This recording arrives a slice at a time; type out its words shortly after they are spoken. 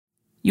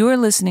You are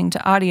listening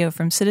to audio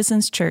from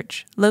Citizens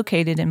Church,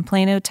 located in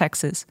Plano,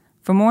 Texas.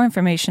 For more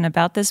information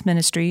about this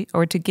ministry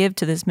or to give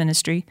to this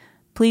ministry,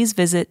 please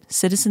visit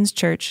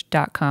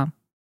citizenschurch.com.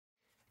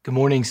 Good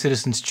morning,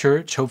 Citizens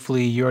Church.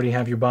 Hopefully you already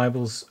have your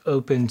Bibles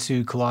open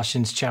to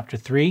Colossians chapter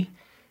 3,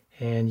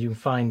 and you can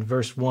find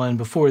verse 1.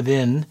 Before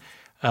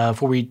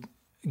we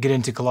get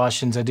into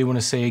Colossians, I do want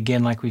to say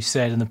again, like we've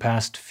said in the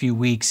past few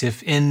weeks,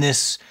 if in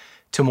this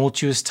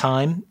tumultuous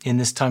time, in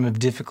this time of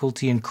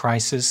difficulty and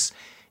crisis,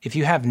 if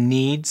you have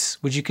needs,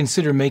 would you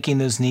consider making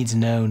those needs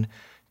known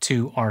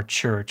to our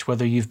church?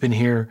 Whether you've been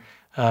here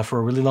for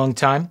a really long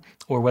time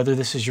or whether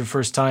this is your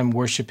first time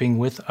worshiping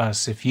with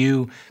us, if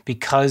you,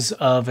 because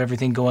of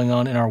everything going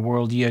on in our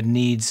world, you had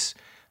needs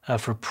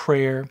for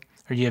prayer,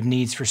 or you have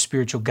needs for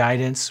spiritual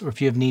guidance, or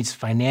if you have needs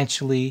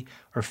financially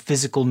or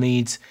physical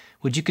needs,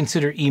 would you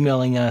consider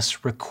emailing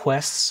us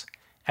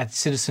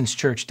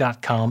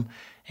requests@citizenschurch.com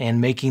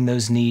and making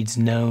those needs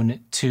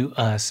known to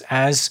us?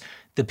 As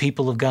the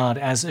people of God,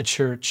 as a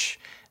church,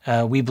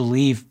 we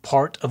believe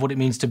part of what it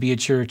means to be a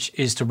church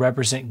is to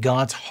represent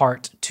God's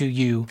heart to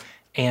you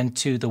and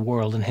to the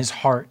world. And his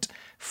heart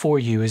for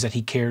you is that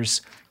he cares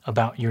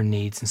about your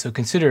needs. And so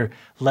consider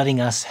letting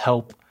us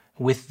help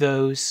with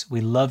those. We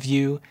love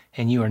you,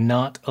 and you are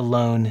not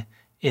alone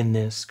in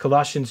this.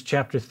 Colossians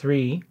chapter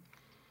 3,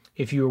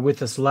 if you were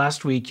with us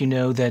last week, you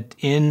know that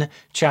in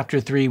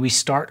chapter 3, we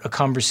start a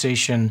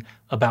conversation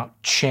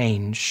about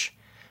change,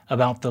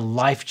 about the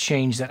life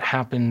change that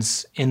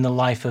happens in the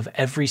life of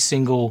every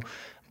single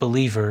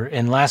believer.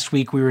 And last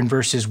week we were in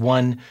verses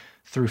 1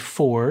 through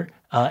 4,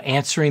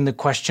 answering the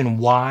question,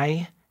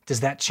 why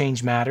does that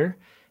change matter?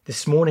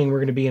 This morning we're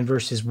going to be in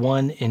verses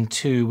 1 and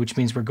 2, which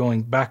means we're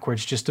going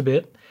backwards just a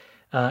bit,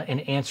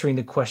 and answering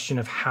the question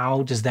of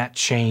how does that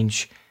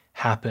change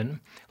happen.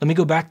 Let me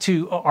go back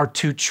to our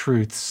two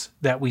truths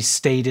that we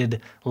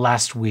stated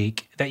last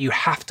week that you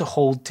have to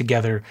hold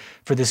together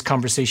for this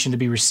conversation to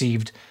be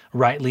received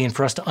rightly and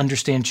for us to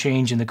understand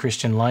change in the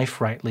Christian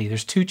life rightly.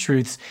 There's two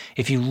truths.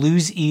 If you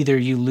lose either,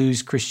 you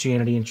lose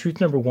Christianity. And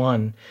truth number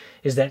one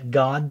is that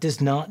God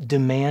does not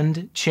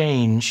demand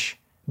change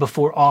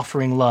before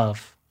offering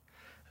love.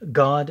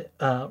 God,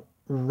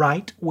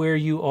 right where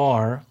you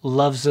are,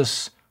 loves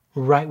us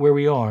right where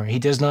we are. He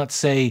does not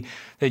say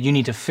that you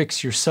need to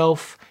fix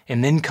yourself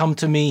and then come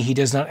to me. He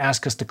does not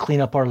ask us to clean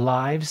up our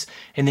lives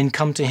and then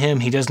come to him.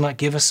 He does not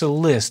give us a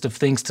list of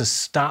things to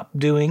stop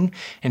doing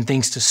and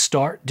things to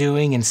start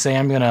doing and say,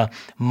 I'm going to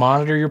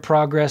monitor your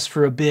progress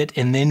for a bit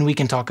and then we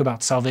can talk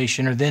about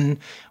salvation or then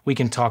we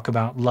can talk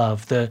about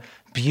love. The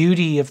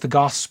beauty of the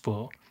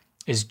gospel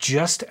is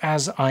just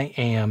as I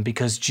am,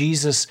 because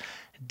Jesus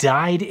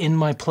died in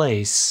my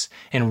place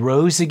and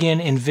rose again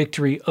in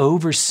victory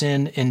over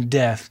sin and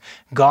death.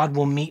 God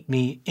will meet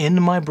me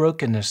in my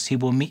brokenness. He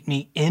will meet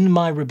me in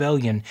my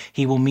rebellion.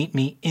 He will meet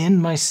me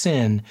in my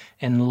sin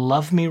and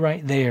love me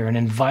right there and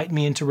invite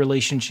me into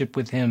relationship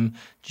with him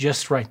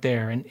just right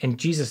there. And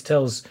Jesus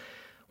tells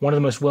one of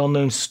the most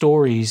well-known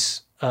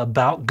stories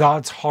about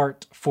God's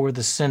heart for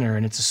the sinner.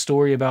 And it's a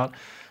story about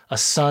a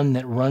son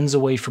that runs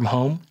away from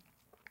home,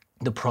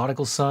 the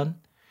prodigal son.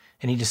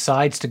 And he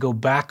decides to go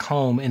back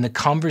home, and the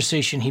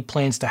conversation he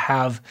plans to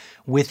have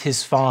with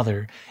his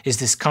father is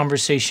this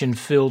conversation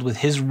filled with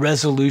his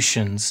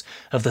resolutions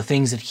of the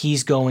things that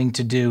he's going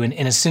to do. And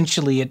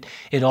essentially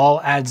it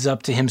all adds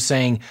up to him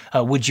saying,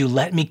 would you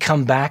let me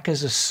come back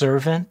as a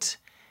servant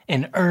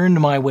and earn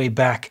my way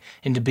back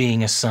into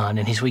being a son?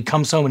 And so he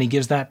comes home and he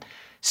gives that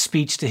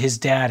speech to his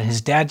dad, and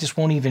his dad just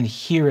won't even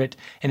hear it.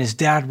 And his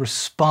dad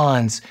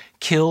responds,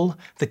 kill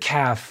the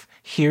calf.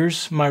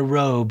 Here's my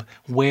robe,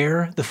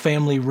 wear the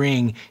family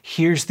ring,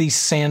 here's these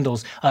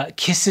sandals,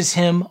 kisses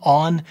him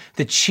on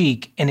the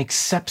cheek and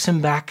accepts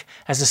him back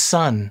as a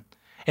son.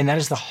 And that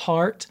is the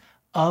heart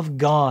of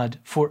God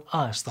for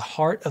us, the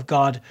heart of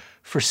God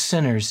for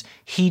sinners.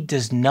 He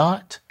does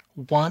not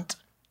want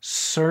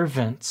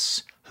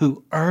servants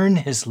who earn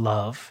his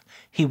love.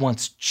 He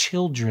wants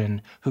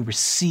children who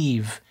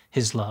receive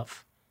his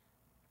love.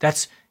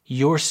 That's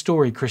your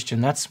story, Christian.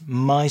 That's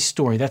my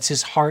story. That's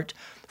his heart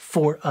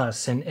for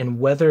us. And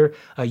whether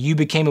you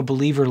became a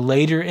believer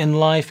later in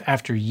life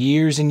after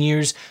years and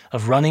years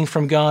of running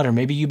from God, or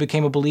maybe you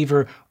became a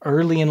believer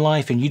early in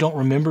life and you don't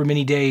remember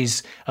many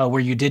days where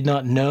you did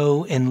not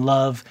know and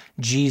love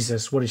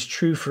Jesus, what is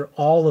true for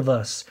all of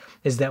us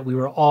is that we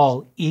were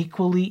all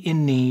equally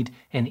in need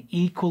and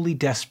equally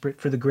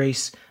desperate for the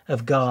grace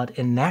of God.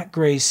 And that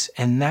grace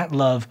and that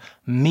love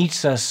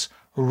meets us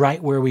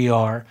right where we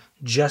are,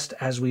 just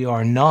as we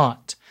are,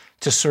 not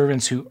to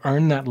servants who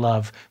earn that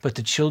love, but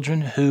to children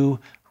who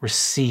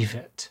receive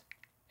it.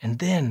 And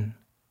then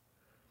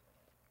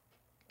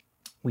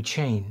we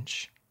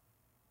change.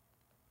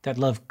 That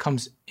love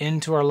comes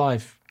into our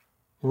life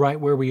right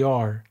where we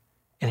are,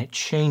 and it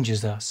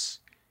changes us.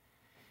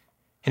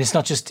 And it's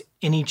not just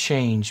any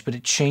change, but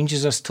it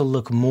changes us to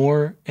look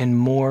more and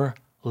more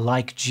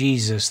like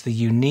Jesus. The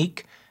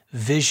unique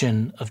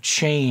vision of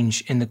change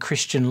in the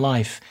Christian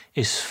life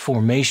is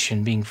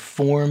formation, being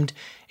formed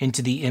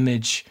into the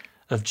image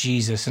of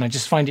Jesus. And I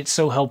just find it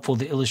so helpful,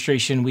 the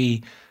illustration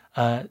we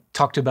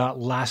talked about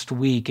last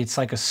week. It's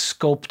like a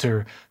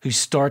sculptor who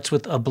starts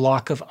with a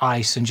block of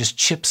ice and just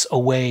chips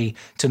away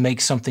to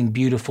make something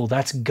beautiful.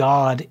 That's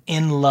God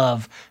in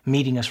love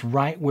meeting us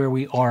right where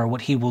we are.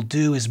 What he will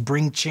do is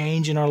bring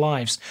change in our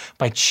lives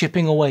by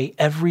chipping away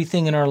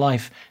everything in our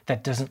life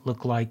that doesn't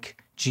look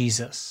like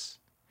Jesus.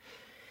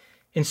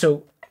 And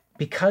so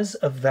because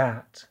of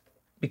that,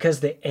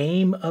 because the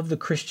aim of the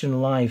Christian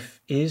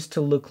life is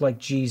to look like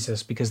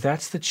Jesus, because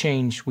that's the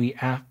change we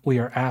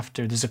are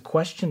after, there's a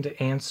question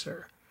to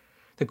answer.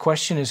 The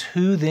question is,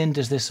 who then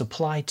does this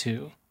apply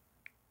to?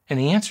 And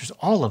the answer is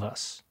all of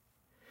us.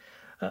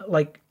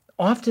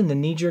 Often the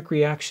knee-jerk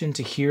reaction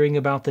to hearing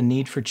about the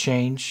need for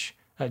change,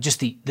 just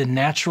the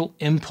natural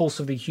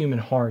impulse of the human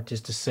heart is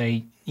to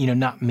say,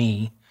 not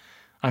me,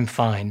 I'm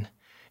fine.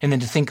 And then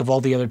to think of all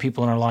the other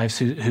people in our lives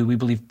who we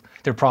believe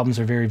their problems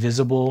are very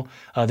visible,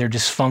 their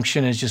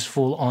dysfunction is just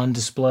full on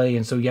display.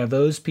 And so,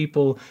 those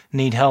people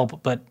need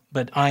help, but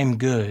I'm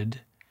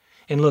good.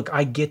 And look,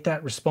 I get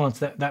that response.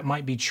 That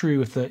might be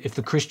true if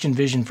the Christian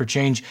vision for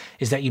change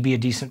is that you be a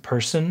decent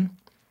person,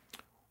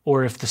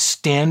 or if the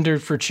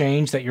standard for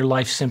change that your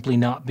life simply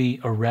not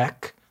be a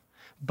wreck.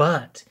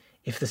 But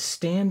if the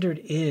standard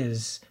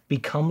is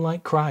become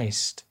like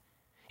Christ,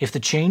 if the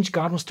change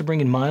God wants to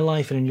bring in my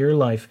life and in your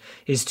life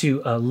is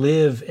to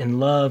live and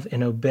love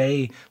and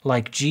obey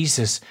like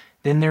Jesus,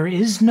 then there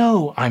is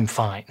no I'm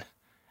fine.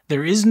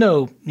 There is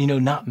no,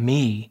 not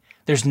me.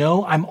 There's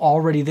no I'm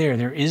already there.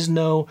 There is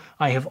no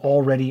I have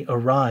already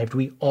arrived.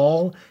 We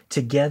all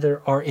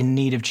together are in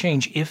need of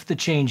change if the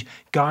change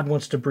God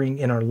wants to bring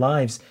in our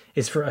lives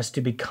is for us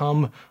to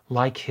become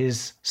like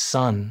his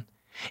Son.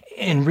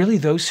 And really,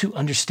 those who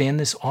understand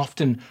this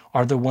often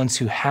are the ones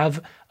who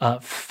have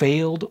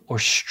failed or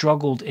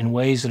struggled in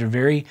ways that are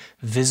very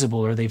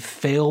visible, or they've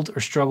failed or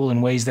struggled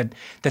in ways that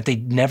they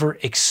never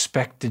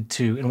expected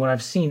to. And what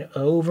I've seen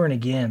over and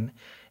again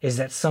is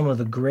that some of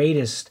the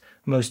greatest,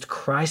 most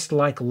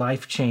Christ-like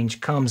life change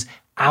comes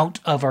out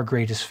of our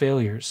greatest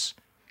failures.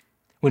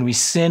 When we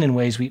sin in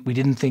ways we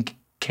didn't think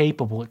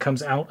capable, it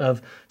comes out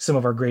of some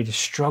of our greatest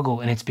struggle,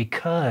 and it's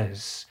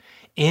because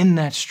in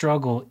that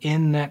struggle,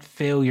 in that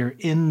failure,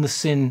 in the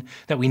sin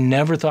that we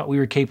never thought we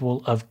were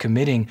capable of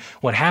committing,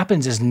 what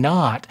happens is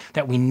not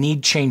that we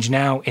need change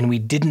now and we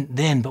didn't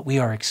then, but we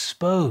are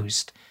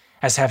exposed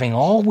as having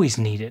always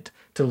needed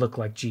to look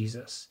like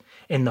Jesus.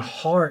 And the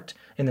heart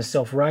and the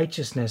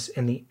self-righteousness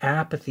and the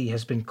apathy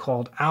has been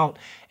called out,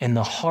 and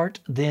the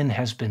heart then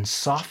has been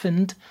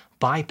softened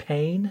by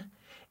pain,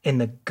 and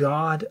the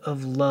God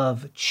of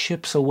love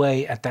chips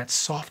away at that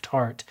soft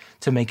heart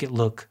to make it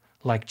look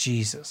like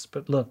Jesus.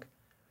 But look,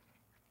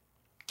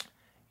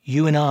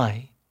 you and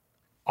I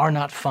are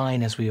not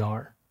fine as we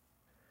are.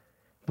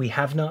 We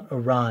have not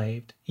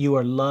arrived. You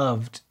are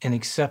loved and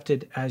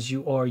accepted as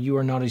you are. You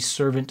are not a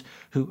servant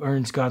who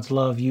earns God's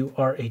love. You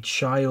are a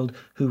child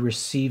who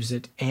receives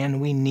it,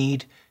 and we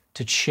need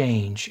to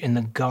change. And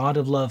the God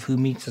of love who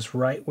meets us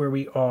right where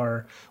we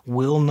are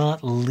will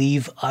not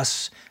leave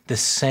us the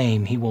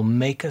same. He will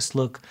make us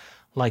look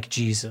like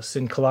Jesus.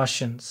 In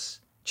Colossians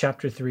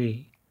chapter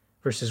 3,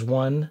 verses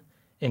 1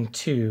 and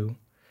 2,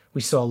 we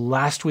saw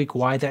last week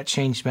why that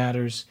change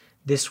matters.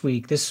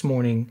 This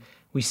morning,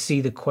 we see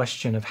the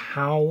question of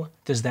how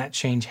does that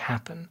change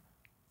happen?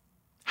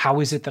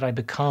 How is it that I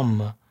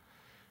become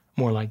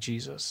more like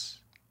Jesus?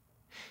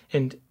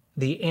 And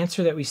the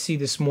answer that we see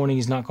this morning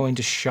is not going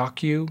to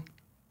shock you.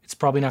 It's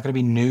probably not going to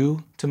be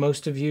new to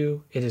most of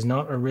you. It is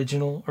not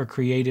original or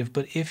creative,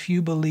 but if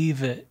you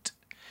believe it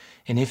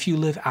and if you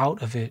live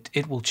out of it,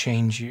 it will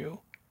change you.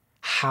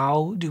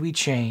 How do we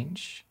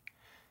change?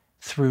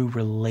 Through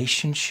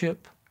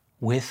relationship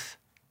with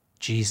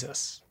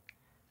Jesus.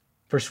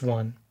 Verse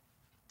 1,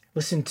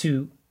 listen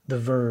to the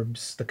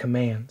verbs, the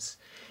commands.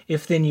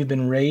 If then you've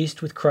been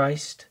raised with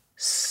Christ,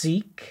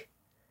 seek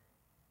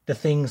the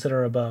things that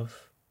are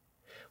above,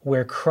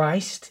 where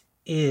Christ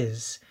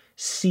is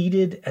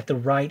seated at the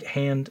right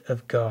hand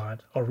of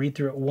God. I'll read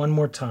through it one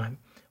more time.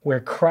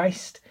 Where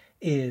Christ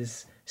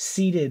is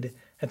seated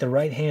at the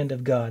right hand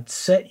of God.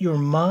 Set your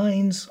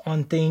minds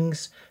on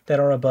things that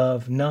are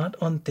above, not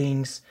on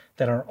things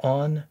that are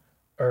on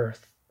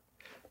earth.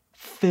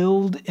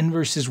 Filled in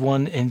verses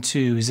 1 and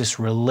 2 is this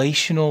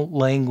relational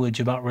language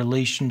about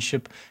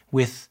relationship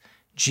with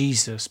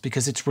Jesus,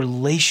 because it's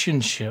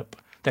relationship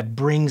that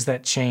brings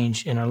that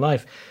change in our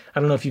life. I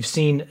don't know if you've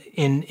seen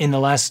in the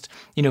last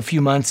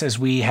few months as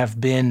we have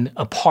been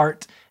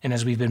apart and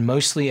as we've been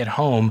mostly at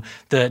home,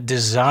 the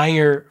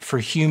desire for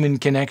human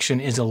connection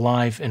is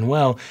alive and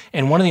well.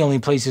 And one of the only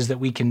places that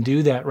we can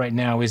do that right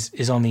now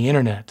is on the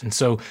internet. And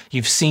so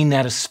you've seen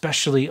that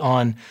especially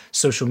on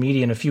social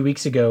media. And a few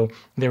weeks ago,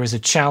 there was a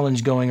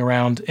challenge going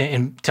around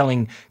and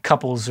telling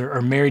couples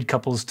or married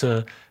couples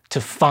to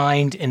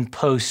find and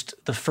post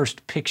the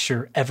first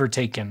picture ever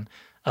taken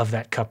of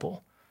that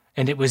couple.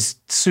 And it was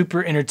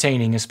super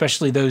entertaining,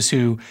 especially those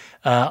who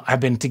have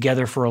been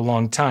together for a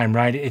long time,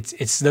 right?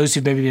 It's those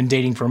who've maybe been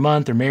dating for a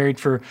month or married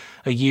for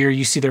a year.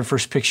 You see their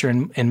first picture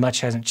and much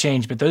hasn't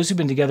changed. But those who've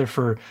been together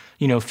for,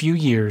 a few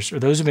years, or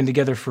those who've been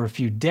together for a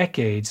few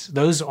decades,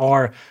 those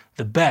are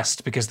the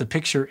best because the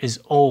picture is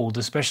old,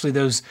 especially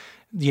those,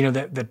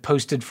 that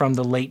posted from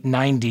the late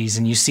 90s,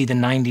 and you see the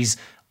 90s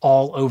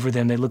all over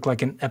them. They look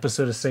like an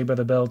episode of Saved by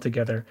the Bell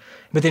together.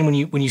 But then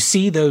when you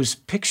see those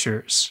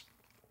pictures,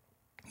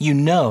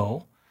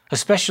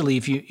 especially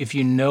if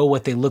you know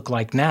what they look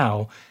like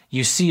now,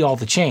 you see all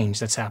the change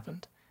that's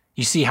happened.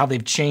 You see how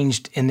they've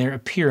changed in their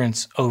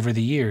appearance over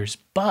the years.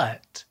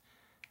 But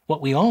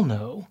what we all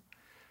know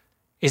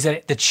is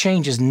that the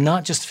change is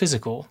not just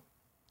physical.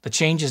 The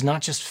change is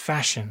not just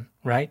fashion,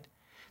 right?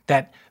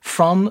 That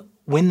from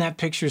when that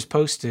picture is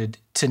posted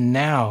to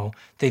now,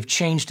 they've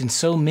changed in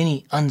so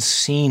many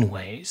unseen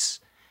ways.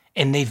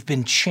 And they've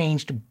been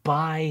changed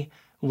by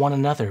one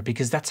another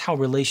because that's how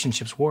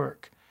relationships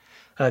work.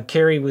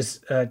 Carrie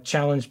was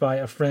challenged by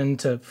a friend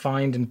to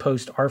find and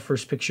post our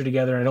first picture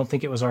together. I don't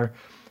think it was our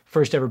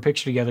first ever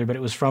picture together, but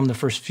it was from the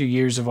first few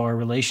years of our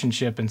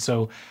relationship. And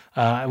so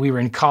we were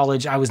in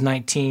college. I was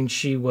 19.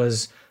 She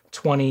was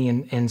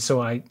 20. And so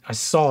I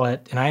saw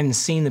it, and I hadn't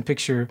seen the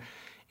picture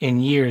in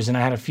years. And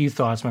I had a few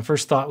thoughts. My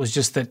first thought was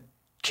just that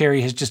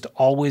Carrie has just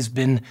always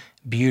been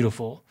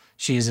beautiful.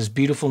 She is as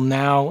beautiful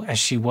now as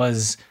she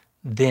was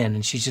then,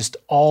 and she's just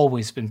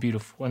always been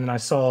beautiful. And then I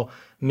saw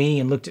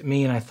me and looked at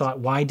me, and I thought,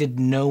 why did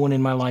no one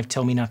in my life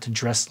tell me not to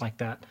dress like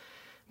that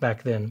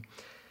back then?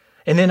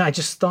 And then I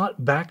just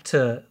thought back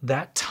to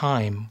that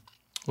time,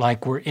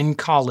 like we're in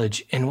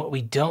college, and what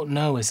we don't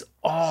know is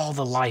all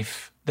the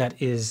life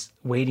that is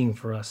waiting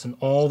for us and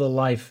all the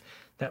life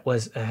that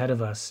was ahead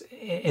of us.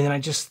 And then I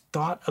just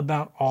thought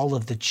about all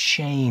of the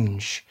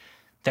change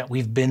that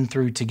we've been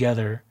through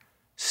together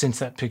since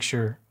that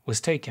picture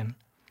was taken,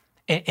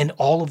 and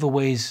all of the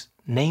ways,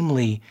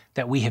 namely,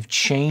 that we have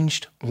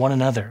changed one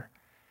another.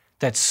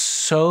 That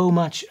so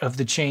much of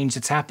the change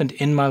that's happened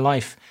in my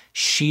life,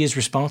 she is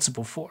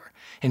responsible for.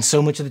 And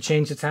so much of the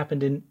change that's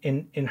happened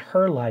in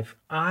her life,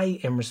 I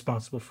am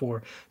responsible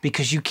for.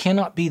 Because you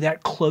cannot be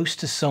that close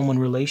to someone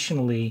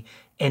relationally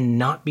and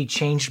not be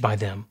changed by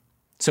them.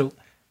 So,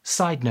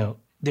 side note,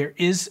 there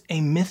is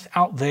a myth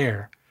out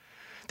there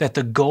that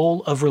the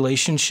goal of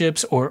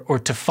relationships or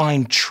to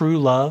find true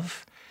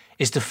love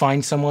is to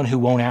find someone who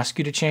won't ask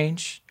you to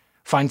change,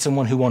 find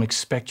someone who won't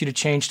expect you to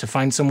change, to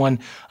find someone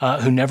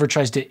who never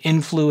tries to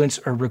influence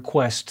or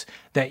request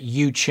that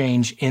you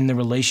change in the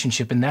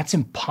relationship. And that's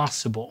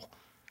impossible.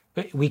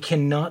 We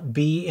cannot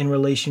be in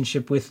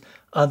relationship with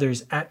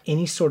others at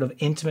any sort of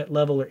intimate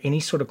level or any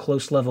sort of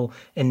close level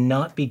and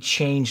not be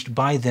changed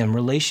by them.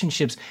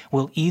 Relationships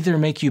will either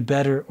make you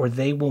better or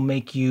they will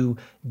make you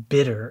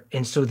bitter.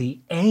 And so the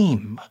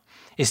aim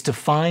is to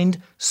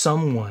find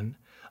someone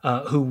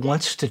who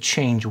wants to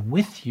change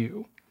with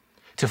you,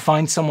 to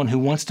find someone who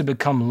wants to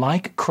become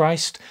like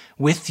Christ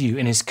with you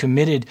and is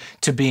committed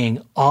to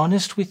being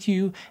honest with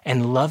you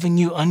and loving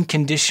you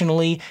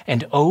unconditionally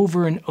and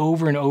over and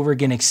over and over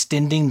again,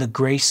 extending the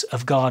grace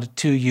of God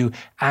to you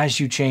as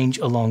you change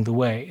along the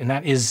way. And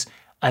that is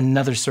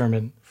another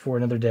sermon for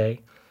another day.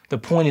 The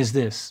point is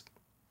this: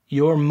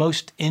 your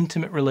most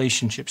intimate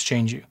relationships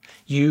change you.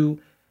 You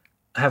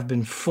have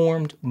been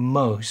formed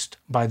most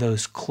by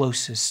those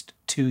closest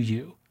to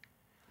you.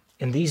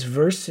 And these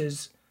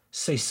verses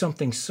say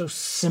something so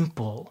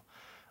simple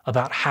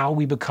about how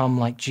we become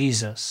like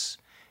Jesus.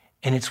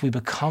 And it's we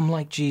become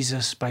like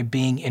Jesus by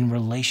being in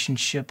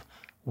relationship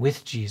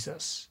with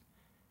Jesus.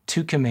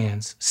 2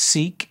 commands: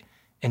 seek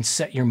and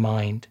set your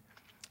mind.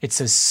 It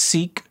says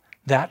seek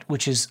that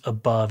which is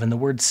above. And the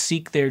word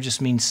seek there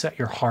just means set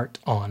your heart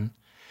on.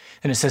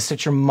 And it says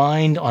set your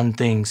mind on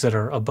things that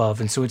are above.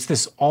 And so it's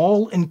this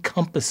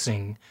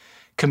all-encompassing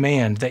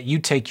command that you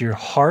take your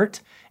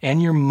heart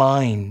and your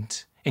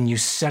mind and you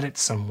set it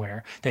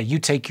somewhere, that you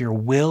take your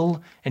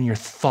will and your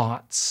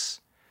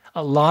thoughts.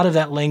 A lot of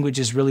that language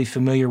is really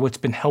familiar. What's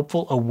been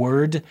helpful, a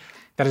word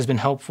that has been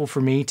helpful for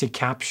me to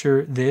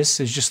capture this,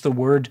 is just the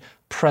word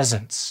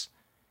presence,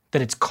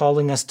 that it's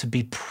calling us to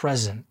be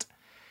present.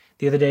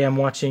 The other day I'm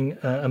watching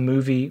a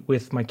movie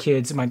with my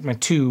kids. My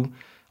 2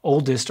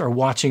 oldest are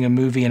watching a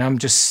movie, and I'm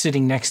just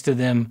sitting next to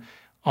them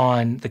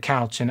on the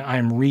couch, and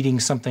I'm reading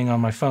something on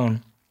my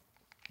phone.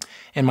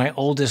 And my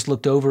oldest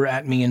looked over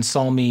at me and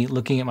saw me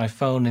looking at my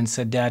phone and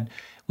said, "Dad,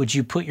 would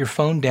you put your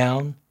phone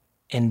down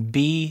and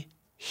be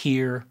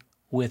here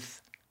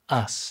with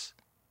us?"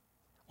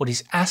 What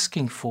he's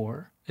asking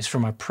for is for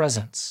my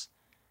presence.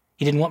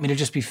 He didn't want me to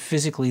just be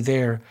physically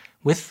there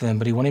with them,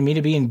 but he wanted me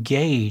to be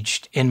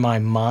engaged in my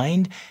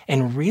mind.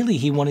 And really,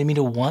 he wanted me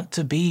to want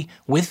to be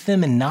with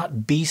them and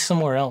not be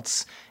somewhere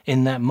else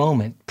in that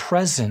moment.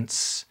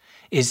 Presence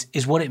is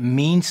what it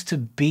means to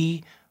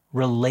be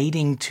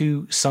relating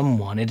to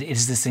someone. It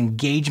is this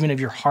engagement of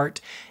your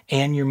heart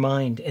and your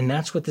mind. And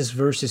that's what this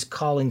verse is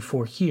calling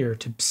for here: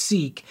 to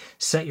seek,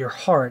 set your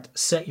heart,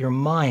 set your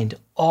mind.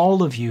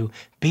 All of you,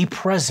 be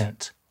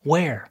present.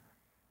 Where?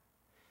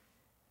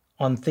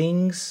 on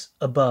things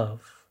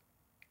above.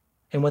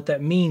 And what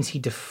that means, he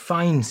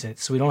defines it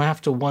so we don't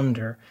have to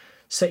wonder.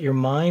 Set your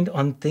mind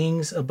on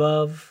things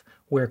above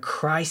where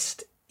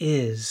Christ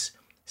is,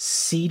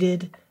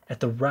 seated at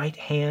the right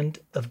hand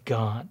of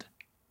God.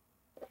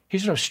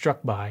 Here's what I was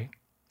struck by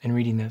in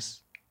reading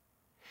this.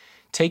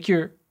 Take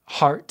your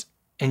heart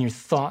and your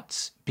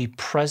thoughts, be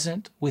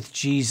present with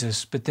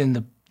Jesus, but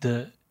then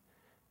the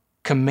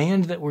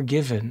command that we're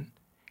given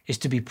is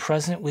to be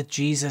present with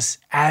Jesus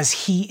as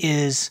he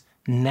is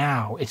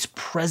now. It's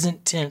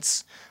present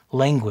tense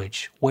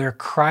language, where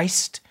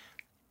Christ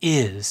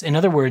is. In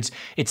other words,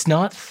 it's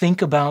not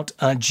think about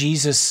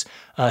Jesus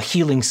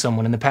healing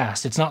someone in the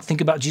past. It's not think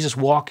about Jesus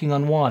walking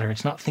on water.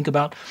 It's not think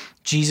about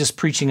Jesus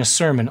preaching a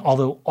sermon,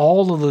 although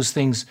all of those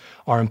things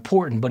are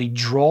important, but he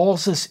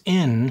draws us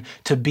in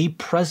to be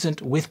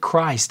present with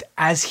Christ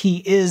as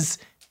he is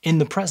in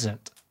the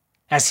present,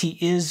 as he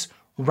is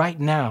right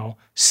now,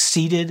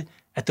 seated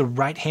at the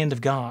right hand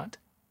of God.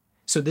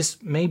 So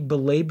this may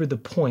belabor the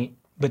point,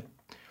 but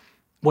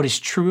what is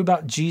true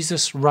about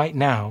Jesus right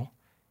now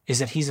is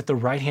that he's at the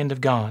right hand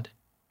of God.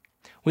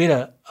 We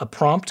had a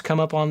prompt come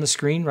up on the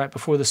screen right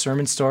before the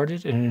sermon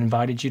started, and it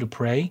invited you to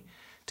pray,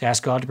 to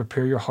ask God to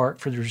prepare your heart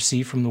for the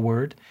receive from the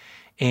word.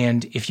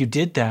 And if you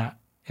did that,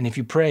 and if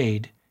you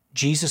prayed,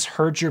 Jesus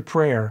heard your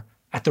prayer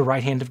at the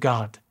right hand of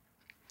God.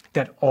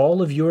 That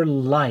all of your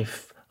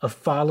life of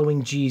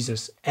following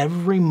Jesus,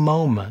 every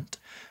moment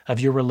of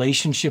your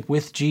relationship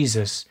with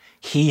Jesus,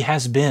 he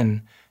has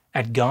been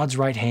at God's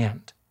right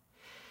hand.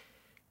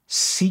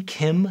 Seek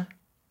him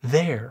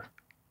there.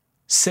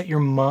 Set your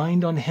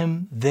mind on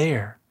him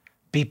there.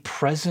 Be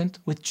present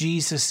with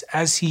Jesus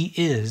as he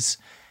is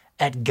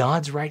at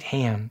God's right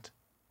hand.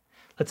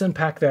 Let's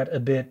unpack that a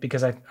bit,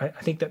 because I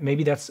think that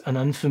maybe that's an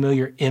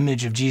unfamiliar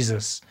image of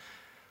Jesus.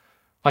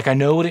 Like, I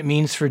know what it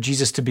means for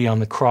Jesus to be on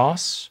the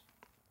cross.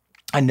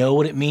 I know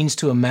what it means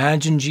to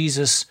imagine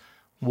Jesus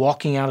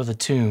walking out of the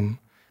tomb.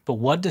 But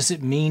what does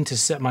it mean to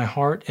set my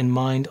heart and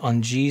mind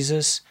on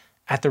Jesus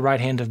at the right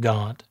hand of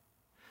God?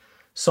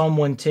 Psalm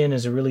 110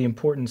 is a really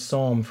important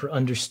psalm for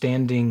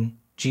understanding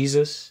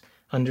Jesus,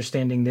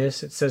 understanding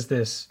this. It says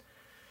this: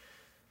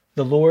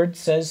 "The Lord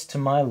says to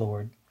my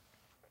Lord,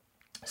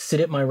 sit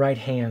at my right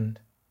hand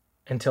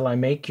until I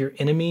make your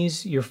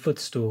enemies your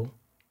footstool.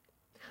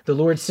 The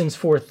Lord sends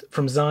forth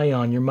from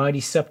Zion your mighty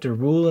scepter,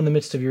 rule in the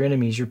midst of your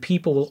enemies. Your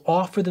people will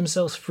offer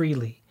themselves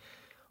freely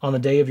on the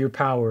day of your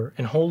power,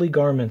 and holy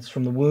garments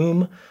from the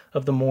womb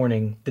of the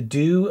morning. The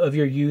dew of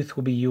your youth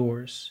will be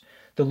yours.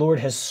 The Lord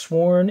has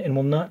sworn and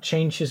will not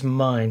change his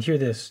mind." Hear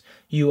this: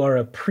 "You are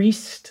a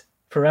priest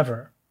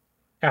forever,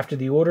 after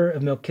the order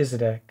of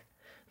Melchizedek.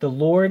 The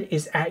Lord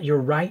is at your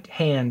right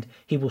hand.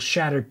 He will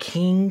shatter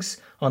kings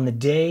on the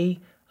day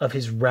of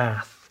his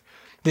wrath."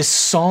 This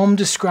psalm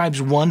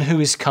describes one who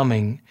is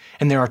coming,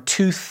 and there are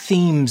two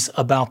themes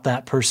about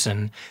that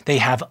person. They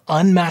have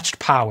unmatched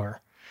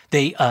power.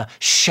 They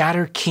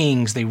shatter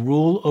kings. They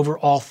rule over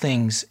all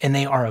things, and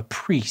they are a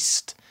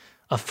priest,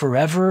 a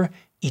forever,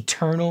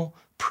 eternal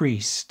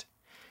priest.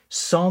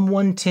 Psalm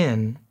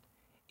 110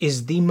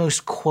 is the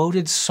most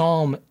quoted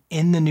psalm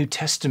in the New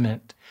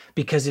Testament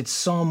because it's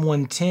Psalm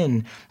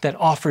 110 that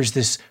offers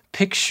this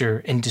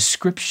picture and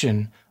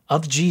description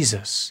of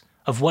Jesus,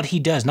 of what he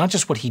does, not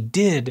just what he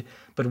did,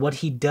 but what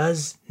he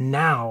does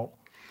now.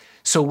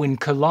 So when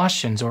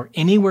Colossians or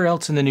anywhere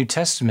else in the New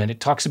Testament,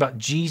 it talks about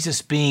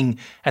Jesus being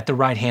at the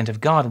right hand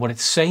of God, what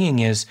it's saying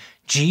is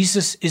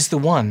Jesus is the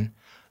one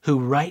who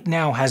right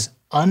now has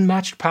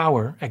unmatched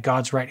power at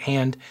God's right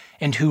hand,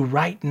 and who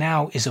right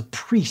now is a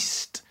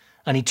priest,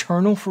 an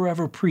eternal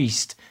forever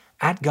priest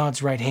at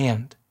God's right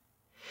hand.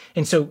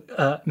 And so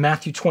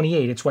Matthew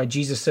 28, it's why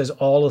Jesus says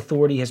all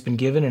authority has been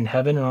given in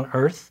heaven and on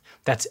earth.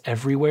 That's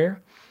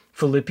everywhere.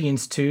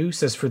 Philippians 2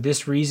 says, for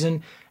this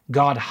reason,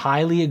 God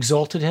highly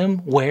exalted him,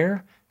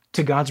 where?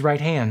 To God's right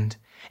hand,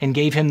 and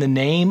gave him the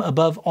name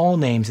above all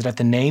names, that at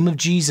the name of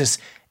Jesus,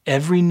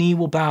 every knee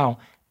will bow,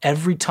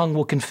 every tongue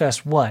will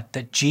confess what?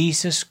 That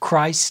Jesus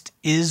Christ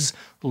is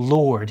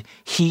Lord.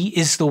 He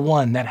is the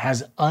one that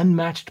has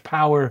unmatched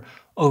power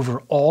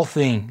over all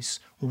things,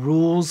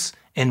 rules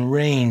and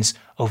reigns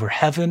over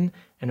heaven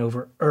and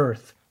over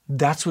earth.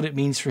 That's what it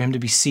means for him to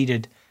be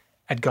seated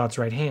at God's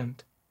right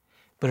hand.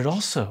 But it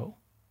also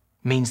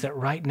means that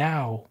right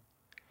now,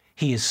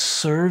 he is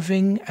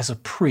serving as a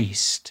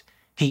priest.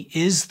 He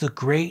is the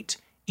great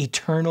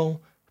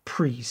eternal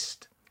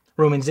priest.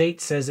 Romans 8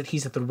 says that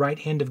he's at the right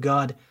hand of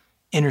God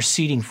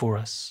interceding for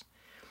us.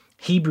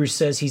 Hebrews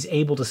says he's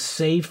able to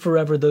save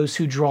forever those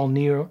who draw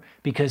near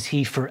because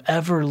he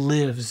forever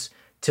lives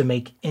to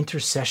make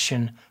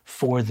intercession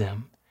for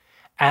them.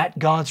 At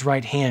God's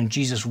right hand,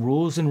 Jesus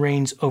rules and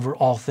reigns over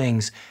all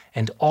things,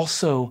 and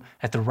also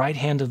at the right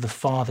hand of the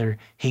Father,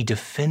 he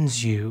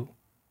defends you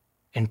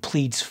and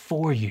pleads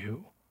for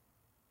you.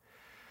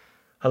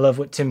 I love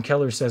what Tim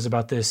Keller says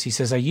about this. He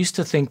says, I used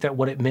to think that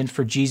what it meant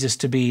for Jesus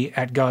to be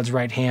at God's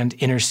right hand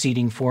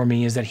interceding for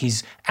me is that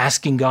he's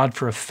asking God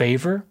for a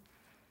favor,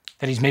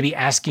 that he's maybe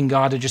asking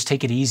God to just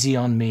take it easy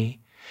on me.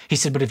 He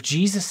said, but if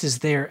Jesus is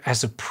there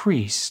as a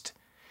priest,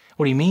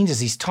 What he means is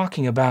he's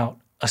talking about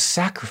a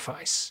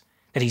sacrifice,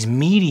 that he's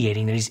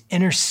mediating, that he's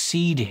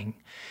interceding.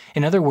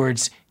 In other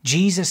words,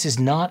 Jesus is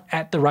not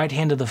at the right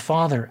hand of the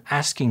Father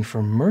asking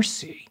for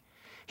mercy.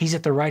 He's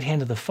at the right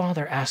hand of the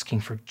Father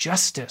asking for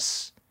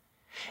justice.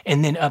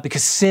 And then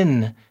because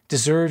sin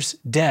deserves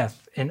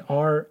death, and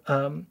our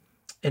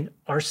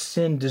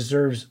sin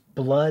deserves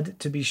blood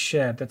to be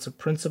shed. That's a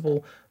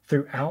principle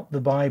throughout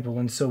the Bible.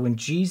 And so when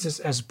Jesus,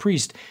 as a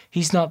priest,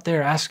 he's not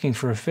there asking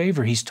for a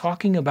favor. He's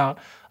talking about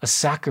a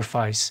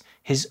sacrifice,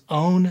 his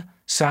own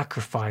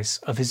sacrifice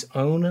of his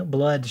own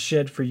blood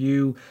shed for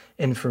you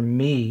and for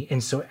me.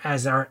 And so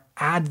as our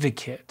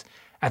advocate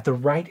at the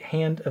right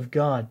hand of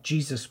God,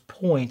 Jesus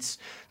points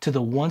to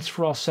the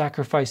once-for-all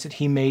sacrifice that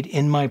he made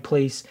in my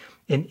place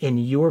and in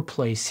your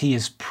place. He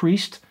is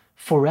priest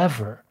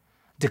forever,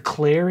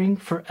 declaring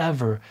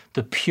forever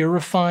the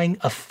purifying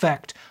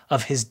effect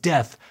of his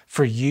death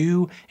for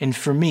you and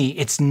for me.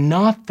 It's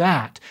not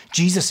that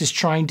Jesus is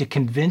trying to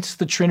convince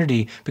the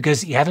Trinity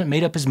because he hasn't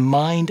made up his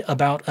mind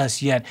about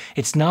us yet.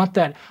 It's not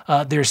that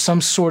there's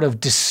some sort of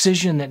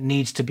decision that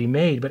needs to be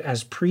made, but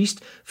as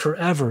priest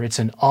forever, it's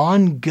an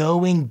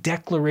ongoing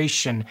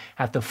declaration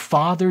at the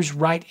Father's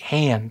right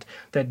hand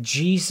that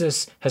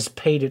Jesus has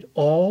paid it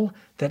all,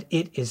 that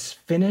it is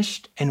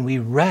finished, and we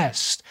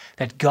rest,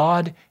 that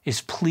God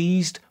is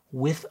pleased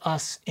with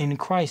us in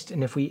Christ.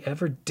 And if we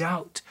ever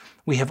doubt,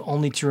 we have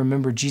only to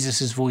remember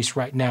Jesus' voice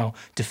right now,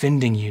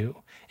 defending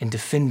you and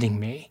defending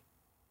me.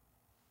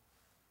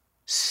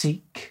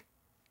 Seek,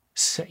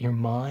 set your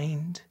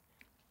mind,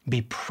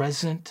 be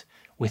present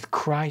with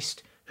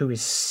Christ, who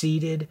is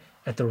seated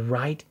at the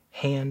right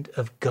hand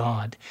of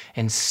God,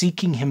 and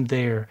seeking him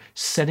there,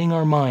 setting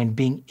our mind,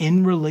 being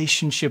in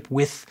relationship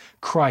with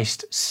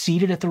Christ,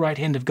 seated at the right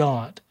hand of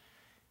God,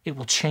 it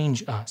will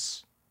change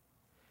us.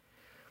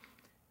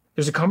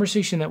 There's a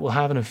conversation that we'll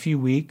have in a few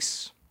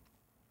weeks,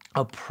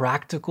 a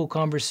practical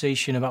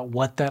conversation about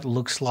what that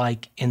looks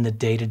like in the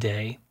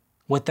day-to-day,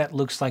 what that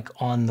looks like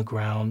on the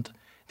ground.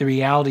 The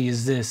reality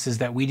is this, is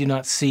that we do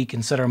not seek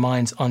and set our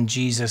minds on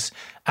Jesus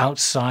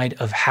outside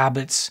of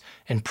habits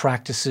and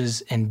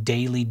practices and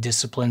daily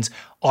disciplines.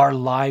 Our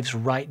lives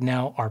right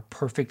now are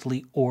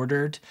perfectly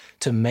ordered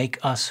to make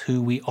us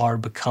who we are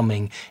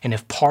becoming. And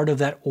if part of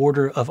that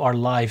order of our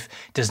life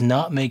does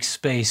not make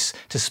space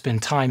to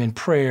spend time in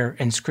prayer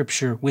and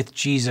scripture with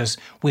Jesus,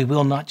 we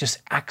will not just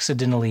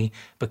accidentally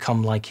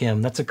become like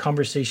him. That's a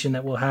conversation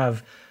that we'll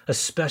have,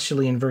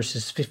 especially in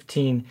verses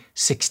 15,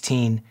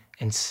 16,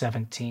 and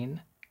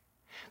 17.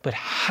 But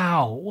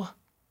how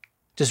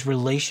does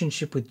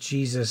relationship with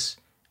Jesus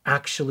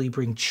actually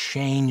bring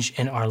change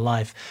in our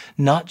life?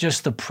 Not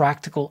just the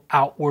practical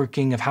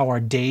outworking of how our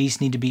days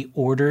need to be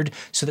ordered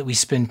so that we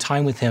spend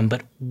time with him,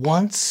 but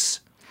once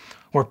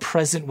we're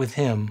present with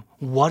him,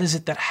 what is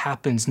it that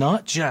happens,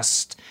 not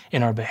just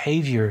in our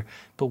behavior,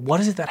 but what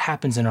is it that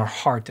happens in our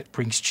heart that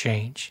brings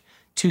change?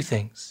 Two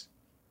things.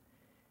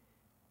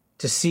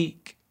 To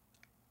seek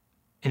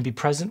and be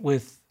present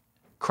with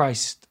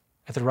Christ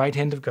at the right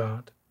hand of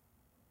God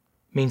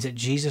means that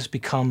Jesus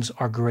becomes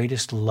our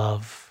greatest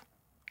love.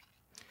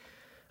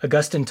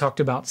 Augustine talked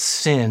about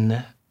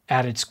sin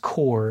at its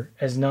core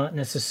as not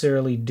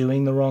necessarily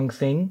doing the wrong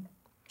thing,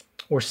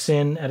 or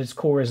sin at its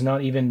core as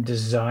not even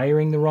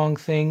desiring the wrong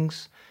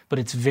things, but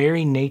its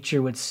very nature,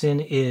 what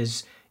sin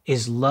is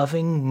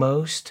loving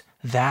most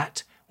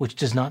that which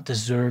does not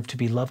deserve to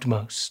be loved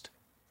most.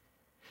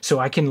 So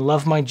I can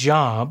love my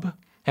job,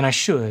 and I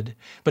should,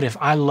 but if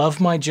I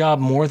love my job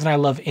more than I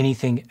love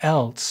anything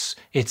else,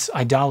 it's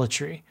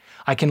idolatry.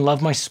 I can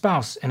love my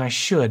spouse, and I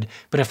should,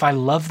 but if I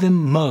love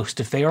them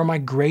most, if they are my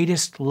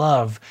greatest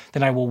love,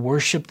 then I will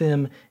worship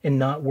them and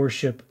not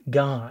worship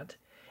God.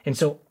 And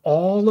so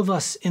all of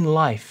us in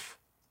life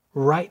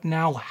right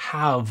now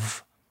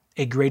have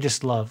a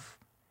greatest love.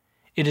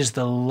 It is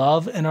the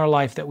love in our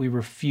life that we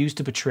refuse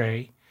to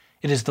betray.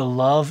 It is the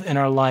love in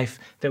our life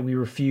that we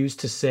refuse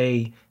to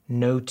say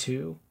no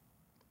to.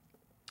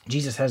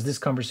 Jesus has this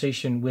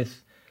conversation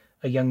with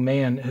a young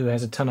man who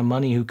has a ton of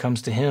money who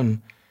comes to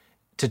him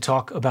to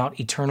talk about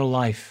eternal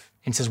life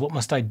and says, "What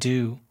must I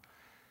do?"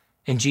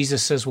 And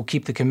Jesus says, "Well,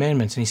 keep the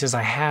commandments." And he says,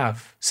 "I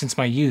have, since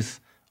my youth,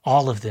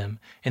 all of them."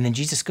 And then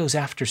Jesus goes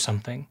after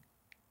something.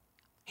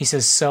 He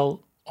says,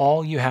 "Sell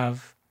all you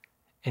have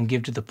and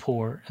give to the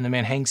poor." And the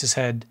man hangs his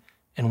head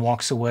and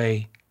walks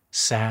away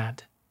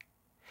sad.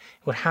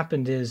 What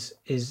happened is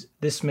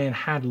this man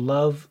had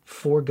love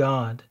for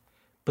God,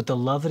 but the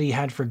love that he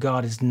had for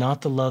God is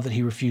not the love that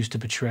he refused to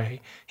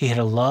betray. He had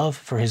a love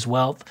for his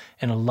wealth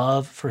and a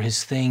love for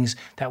his things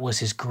that was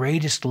his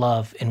greatest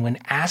love. And when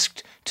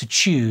asked to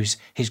choose,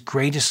 his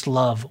greatest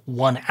love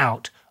won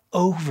out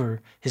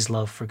over his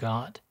love for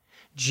God.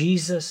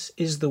 Jesus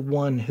is the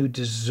one who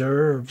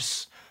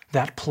deserves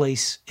that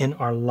place in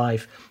our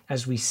life.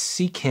 As we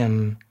seek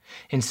him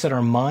and set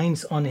our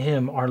minds on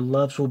him, our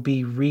loves will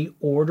be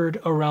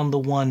reordered around the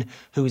one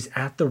who is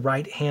at the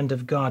right hand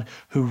of God,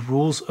 who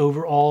rules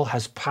over all,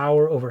 has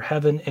power over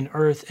heaven and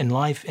earth and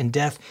life and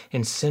death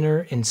and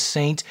sinner and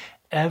saint.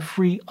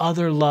 every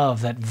other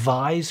love that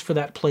vies for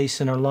that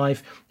place in our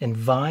life and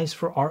vies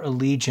for our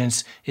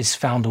allegiance is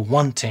found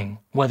wanting,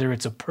 whether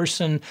it's a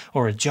person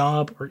or a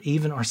job or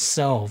even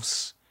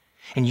ourselves.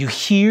 And you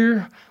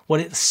hear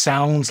what it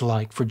sounds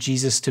like for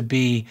Jesus to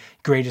be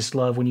greatest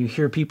love when you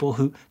hear people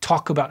who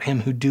talk about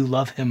him who do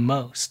love him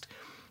most.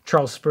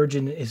 Charles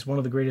Spurgeon is one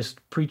of the greatest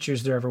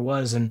preachers there ever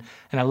was, and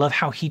I love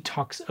how he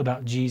talks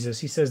about Jesus.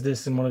 He says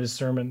this in one of his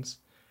sermons.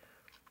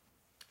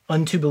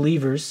 Unto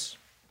believers,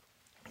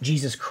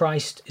 Jesus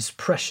Christ is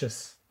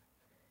precious.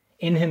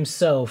 In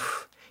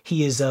himself,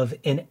 he is of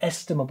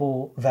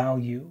inestimable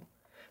value.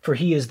 For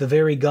he is the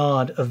very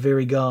God of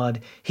very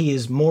God. He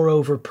is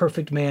moreover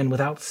perfect man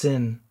without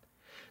sin.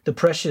 The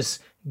precious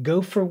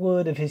gopher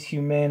wood of his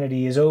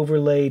humanity is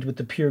overlaid with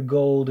the pure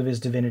gold of his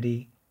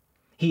divinity.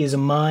 He is a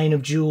mine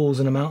of jewels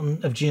and a mountain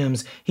of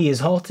gems. He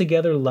is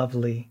altogether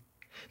lovely.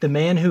 The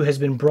man who has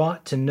been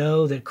brought to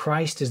know that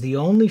Christ is the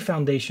only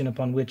foundation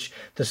upon which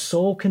the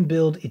soul can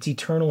build its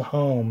eternal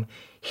home.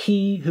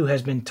 He who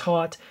has been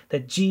taught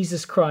that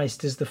Jesus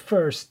Christ is the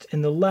first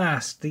and the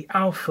last, the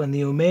Alpha and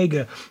the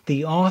Omega,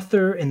 the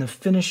author and the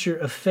finisher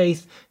of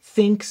faith,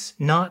 thinks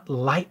not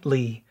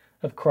lightly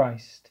of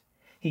Christ.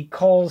 He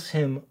calls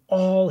him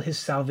all his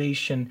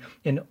salvation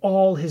and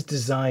all his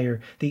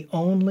desire, the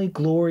only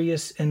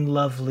glorious and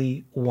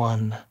lovely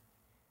one.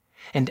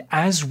 And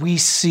as we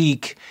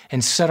seek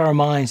and set our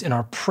minds and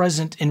are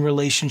present in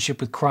relationship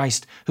with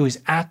Christ, who is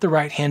at the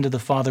right hand of the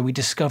Father, we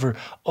discover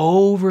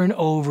over and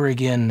over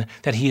again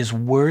that he is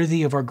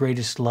worthy of our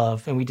greatest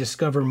love. And we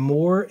discover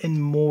more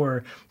and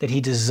more that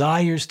he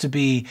desires to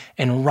be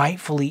and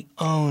rightfully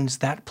owns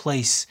that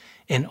place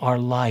in our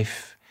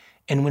life.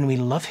 And when we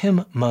love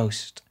him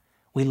most,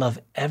 we love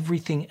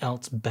everything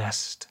else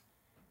best.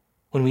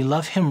 When we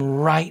love him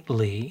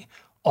rightly,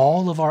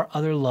 all of our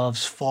other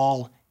loves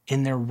fall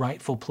in their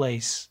rightful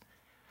place.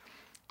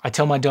 I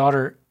tell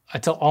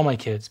all my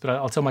kids, but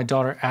I'll tell my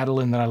daughter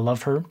Adeline that I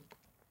love her,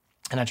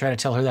 and I try to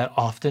tell her that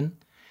often.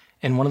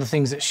 And one of the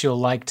things that she'll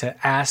like to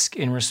ask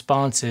in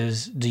response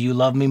is, do you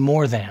love me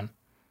more than?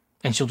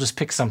 And she'll just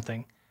pick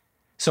something.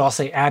 So I'll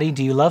say, Addie,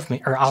 do you love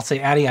me? Or I'll say,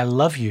 Addie, I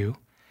love you.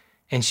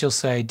 And she'll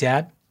say,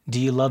 Dad, do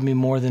you love me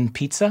more than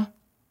pizza?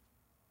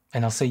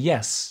 And I'll say,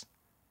 yes.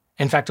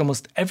 In fact,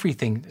 almost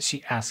everything that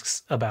she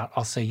asks about,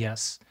 I'll say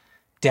yes.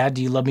 Dad,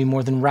 do you love me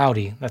more than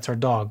Rowdy? That's our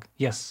dog.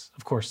 Yes,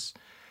 of course.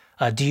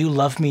 Do you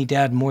love me,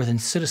 Dad, more than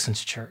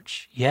Citizens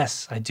Church?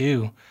 Yes, I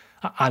do.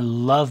 I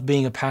love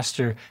being a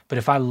pastor, but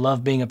if I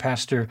love being a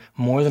pastor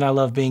more than I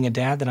love being a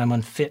dad, then I'm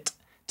unfit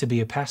to be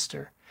a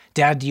pastor.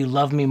 Dad, do you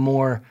love me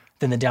more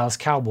than the Dallas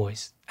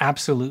Cowboys?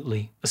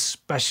 Absolutely,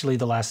 especially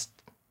the last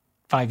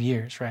 5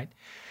 years, right?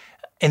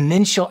 And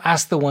then she'll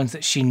ask the ones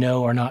that she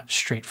know are not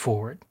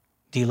straightforward.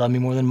 Do you love me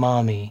more than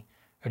mommy?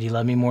 Or do you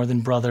love me more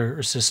than brother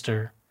or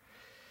sister?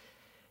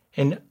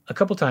 And a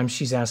couple times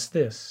she's asked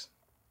this,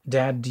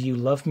 Dad, do you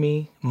love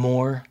me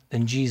more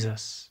than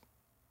Jesus?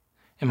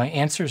 And my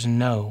answer is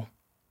no,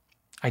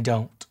 I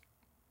don't.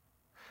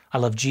 I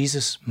love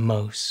Jesus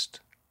most.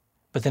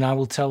 But then I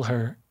will tell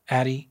her,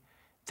 Addie,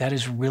 that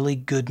is really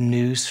good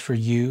news for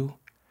you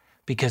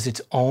because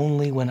it's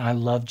only when I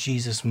love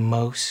Jesus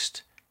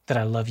most that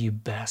I love you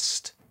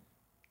best.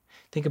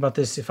 Think about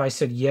this. If I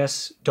said,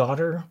 yes,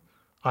 daughter,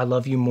 I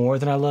love you more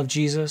than I love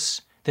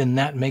Jesus, then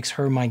that makes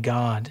her my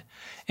God.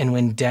 And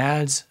when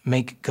dads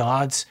make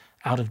gods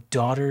out of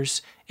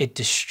daughters, it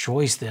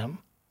destroys them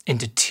and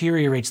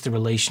deteriorates the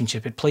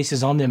relationship. It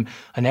places on them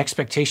an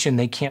expectation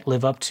they can't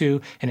live up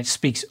to, and it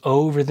speaks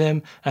over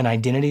them an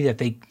identity that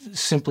they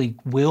simply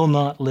will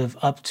not live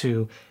up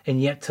to.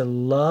 And yet to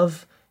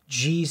love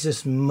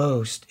Jesus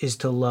most is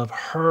to love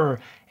her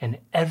and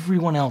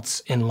everyone else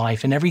in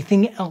life and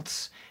everything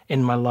else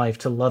in my life,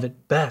 to love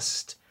it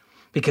best.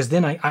 Because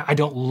then I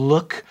don't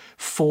look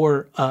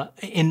for,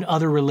 in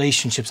other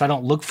relationships, I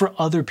don't look for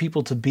other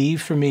people to be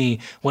for me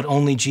what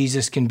only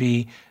Jesus can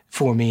be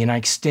for me. And I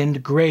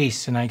extend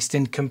grace and I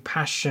extend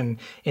compassion,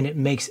 and it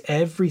makes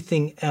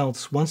everything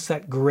else, once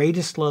that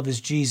greatest love is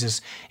Jesus,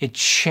 it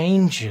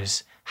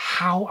changes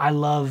how I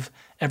love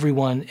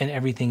everyone and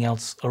everything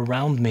else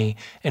around me.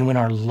 And when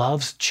our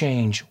loves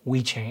change,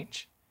 we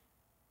change.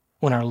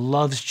 When our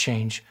loves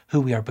change,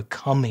 who we are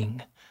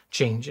becoming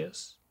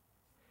changes.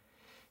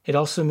 It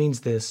also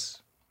means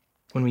this: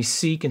 when we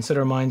seek and set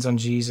our minds on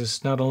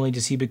Jesus, not only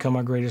does he become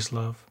our greatest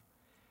love,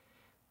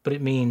 but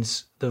it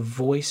means the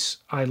voice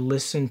I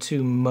listen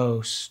to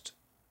most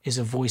is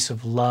a voice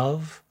of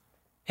love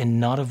and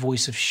not a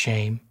voice of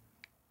shame.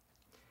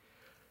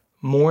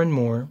 More and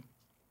more,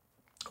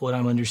 what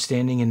I'm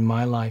understanding in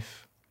my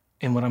life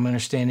and what I'm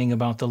understanding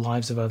about the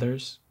lives of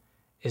others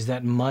is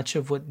that much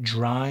of what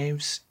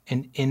drives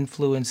and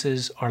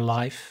influences our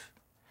life,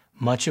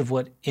 much of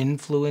what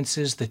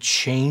influences the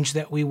change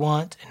that we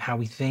want and how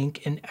we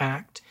think and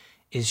act,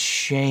 is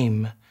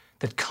shame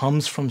that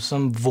comes from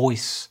some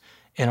voice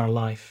in our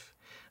life.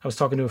 I was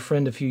talking to a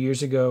friend a few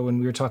years ago,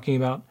 and we were talking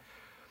about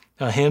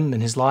him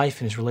and his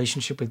life and his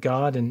relationship with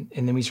God, and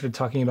then we started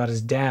talking about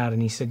his dad,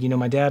 and he said,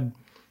 my dad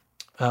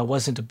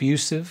wasn't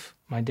abusive.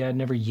 My dad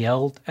never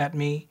yelled at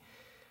me.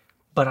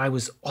 but I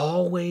was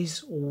always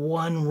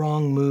one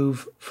wrong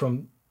move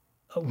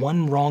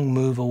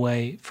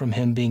away from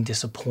him being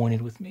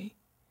disappointed with me.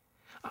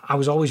 I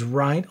was always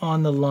right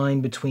on the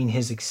line between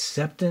his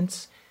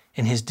acceptance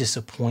and his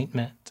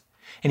disappointment.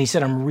 And he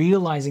said, I'm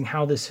realizing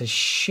how this has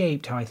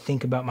shaped how I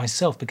think about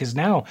myself, because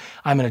now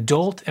I'm an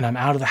adult and I'm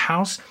out of the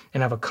house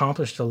and I've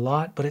accomplished a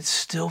lot, but it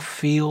still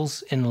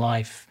feels in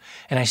life.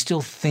 And I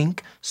still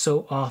think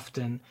so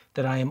often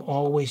that I am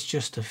always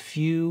just a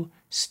few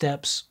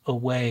steps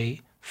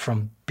away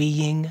from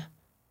being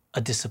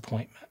a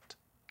disappointment.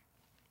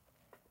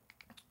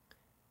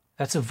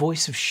 That's a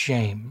voice of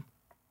shame,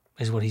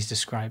 is what he's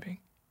describing.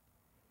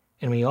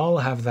 And we all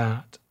have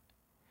that.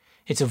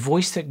 It's a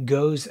voice that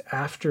goes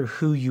after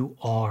who you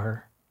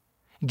are.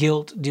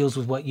 Guilt deals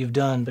with what you've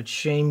done, but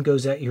shame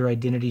goes at your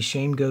identity.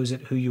 Shame goes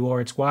at who you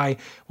are. It's why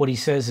what he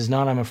says is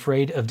not, I'm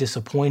afraid of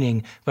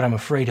disappointing, but I'm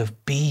afraid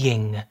of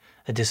being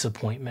a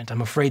disappointment.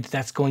 I'm afraid that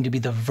that's going to be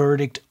the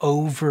verdict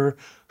over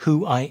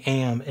who I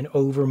am and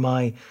over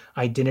my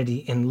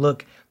identity. And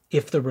look,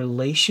 if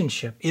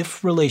relationship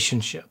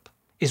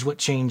is what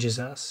changes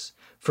us,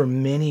 for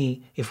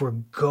many, if we're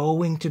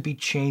going to be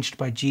changed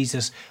by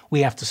Jesus,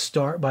 we have to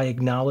start by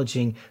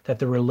acknowledging that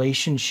the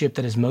relationship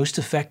that is most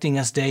affecting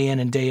us day in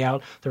and day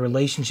out, the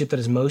relationship that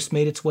has most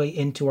made its way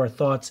into our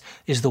thoughts,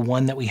 is the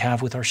one that we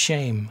have with our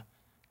shame,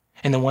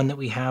 and the one that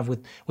we have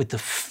with the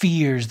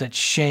fears that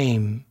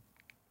shame.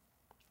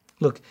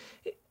 Look,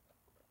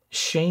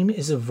 shame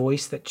is a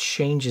voice that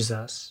changes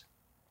us,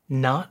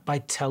 not by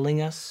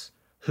telling us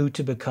who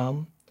to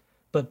become,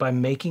 but by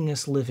making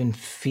us live in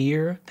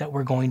fear that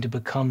we're going to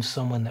become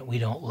someone that we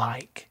don't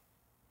like.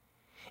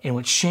 And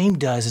what shame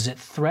does is it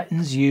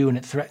threatens you and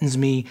it threatens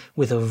me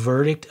with a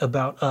verdict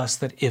about us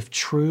that, if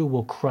true,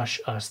 will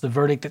crush us. The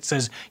verdict that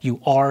says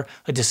you are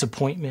a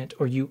disappointment,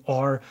 or you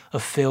are a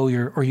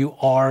failure, or you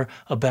are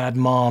a bad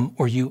mom,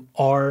 or you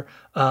are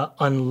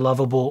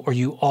unlovable, or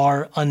you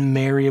are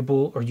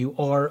unmarriable, or you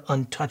are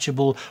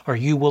untouchable, or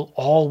you will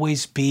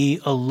always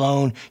be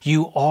alone.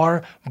 You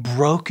are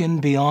broken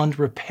beyond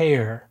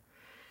repair.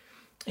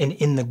 And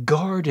in the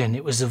garden,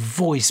 it was a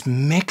voice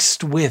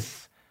mixed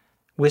with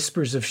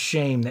whispers of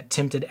shame that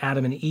tempted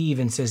Adam and Eve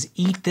and says,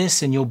 eat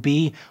this and you'll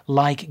be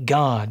like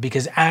God,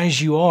 because as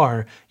you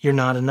are, you're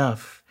not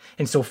enough.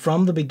 And so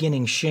from the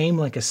beginning, shame,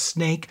 like a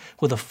snake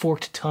with a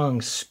forked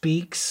tongue,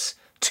 speaks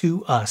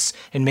to us.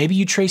 And maybe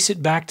you trace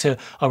it back to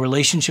a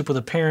relationship with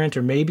a parent,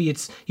 or maybe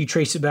you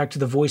trace it back to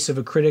the voice of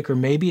a critic, or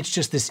maybe it's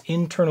just this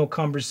internal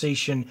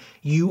conversation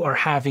you are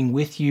having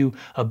with you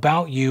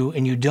about you,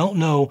 and you don't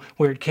know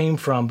where it came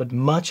from. But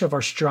much of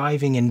our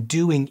striving and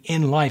doing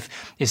in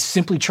life is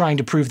simply trying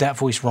to prove that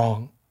voice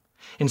wrong.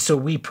 And so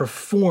we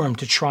perform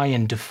to try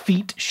and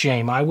defeat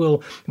shame. I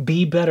will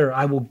be better.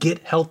 I will get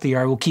healthier.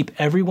 I will keep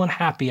everyone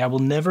happy. I will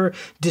never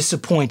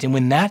disappoint. And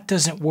when that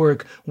doesn't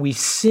work, we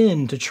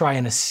sin to try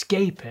and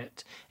escape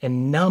it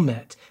and numb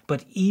it.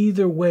 But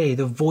either way,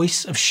 the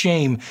voice of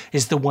shame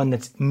is the one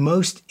that's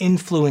most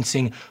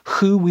influencing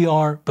who we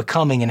are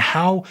becoming and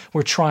how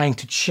we're trying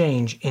to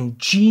change. And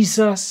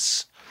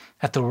Jesus,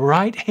 at the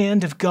right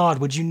hand of God,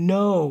 would you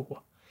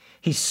know,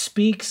 he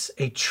speaks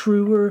a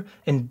truer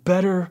and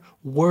better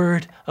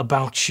word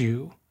about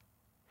you.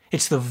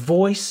 It's the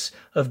voice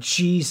of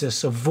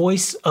Jesus, a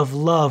voice of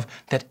love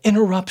that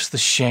interrupts the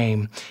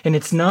shame. And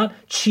it's not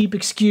cheap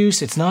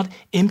excuse. It's not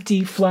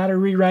empty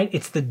flattery, right?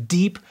 It's the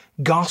deep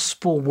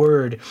gospel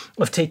word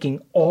of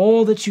taking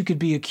all that you could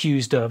be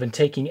accused of and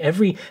taking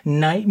every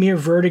nightmare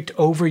verdict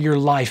over your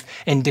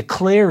life and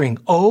declaring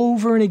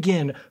over and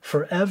again,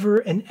 forever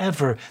and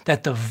ever,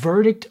 that the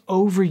verdict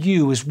over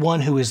you is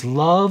one who is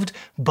loved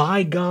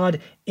by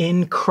God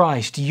in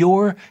Christ.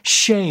 Your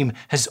shame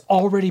has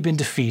already been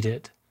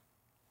defeated.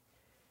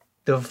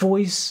 The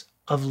voice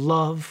of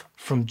love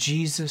from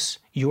Jesus,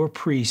 your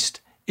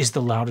priest, is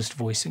the loudest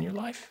voice in your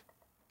life.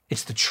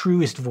 It's the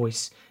truest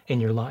voice in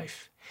your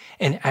life.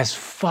 And as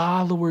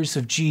followers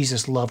of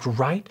Jesus, loved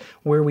right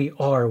where we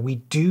are, we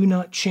do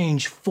not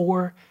change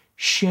for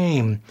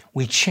shame.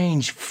 We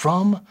change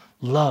from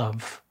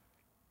love.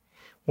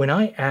 When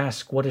I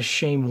ask, what does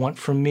shame want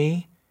from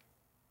me?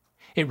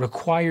 It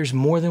requires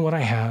more than what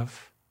I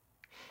have.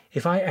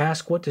 If I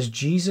ask, what does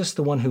Jesus,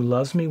 the one who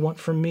loves me, want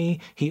from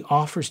me? He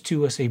offers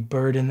to us a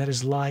burden that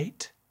is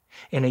light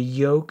and a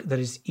yoke that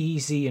is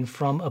easy and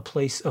from a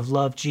place of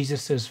love.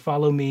 Jesus says,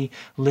 follow me,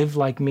 live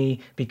like me,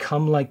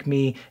 become like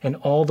me, and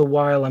all the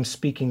while I'm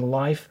speaking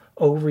life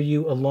over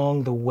you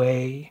along the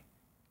way.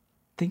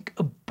 Think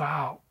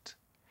about,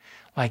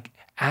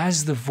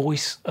 as the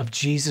voice of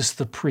Jesus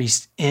the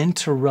priest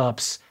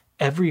interrupts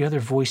every other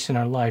voice in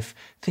our life,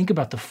 think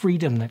about the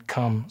freedom that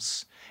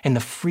comes. And the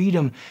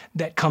freedom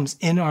that comes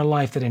in our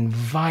life that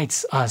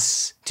invites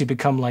us to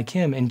become like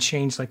him and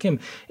change like him.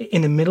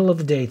 In the middle of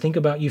the day, think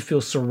about you feel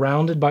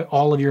surrounded by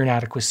all of your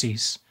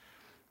inadequacies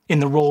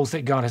in the roles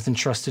that God has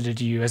entrusted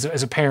to you as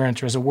a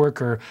parent or as a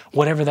worker,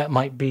 whatever that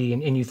might be.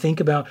 And you think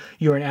about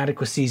your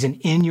inadequacies,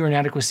 and in your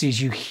inadequacies,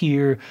 you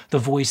hear the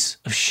voice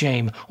of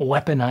shame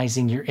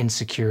weaponizing your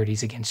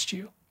insecurities against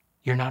you.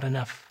 You're not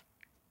enough.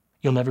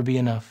 You'll never be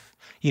enough.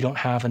 you don't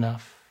have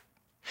enough.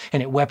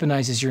 And it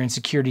weaponizes your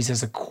insecurities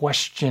as a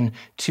question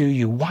to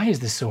you. Why is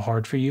this so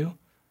hard for you?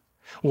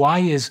 Why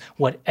is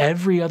what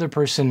every other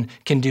person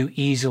can do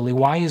easily?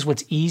 Why is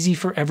what's easy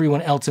for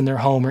everyone else in their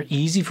home or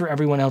easy for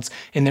everyone else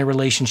in their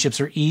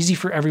relationships or easy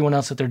for everyone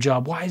else at their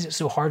job? Why is it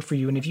so hard for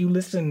you? And if you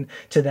listen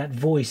to that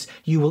voice,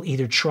 you will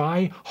either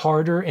try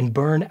harder and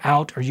burn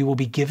out, or you will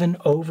be given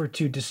over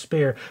to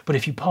despair. But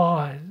if you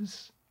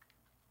pause,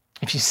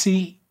 if you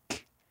seek,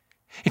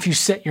 if you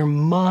set your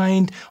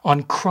mind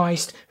on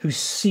Christ, who's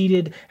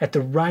seated at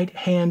the right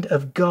hand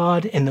of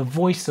God, and the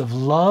voice of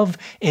love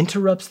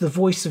interrupts the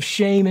voice of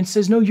shame and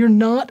says, no, you're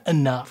not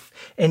enough.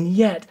 And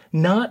yet,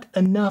 not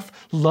enough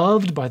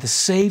loved by the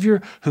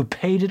Savior who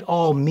paid it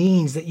all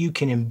means that you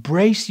can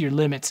embrace your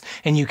limits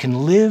and you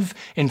can live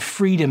in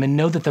freedom and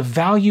know that the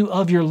value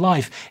of your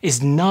life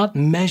is not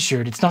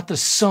measured. It's not the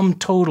sum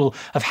total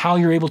of how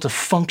you're able to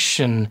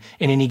function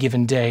in any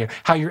given day or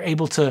how you're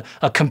able to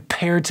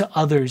compare to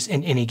others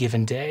in any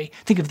given day.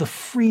 Think of the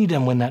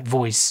freedom when that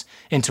voice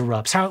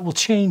interrupts, how it will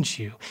change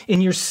you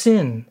in your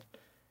sin.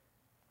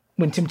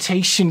 When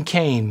temptation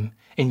came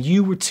and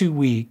you were too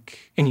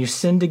weak and you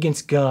sinned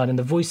against God and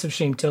the voice of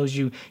shame tells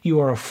you you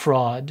are a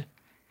fraud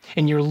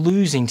and you're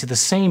losing to the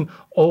same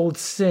old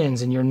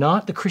sins and you're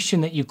not the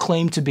Christian that you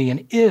claim to be.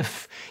 And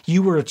if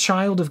you were a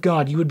child of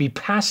God, you would be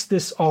past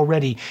this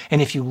already.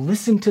 And if you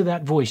listen to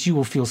that voice, you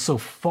will feel so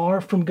far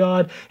from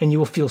God and you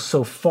will feel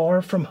so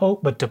far from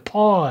hope. But to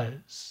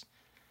pause,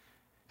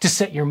 to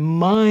set your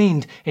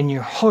mind and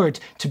your heart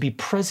to be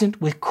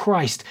present with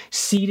Christ,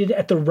 seated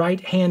at the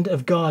right hand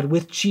of God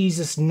with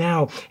Jesus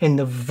now. And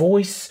the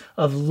voice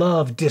of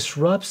love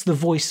disrupts the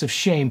voice of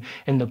shame.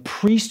 And the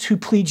priest who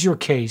pleads your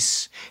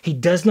case, he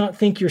does not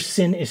think your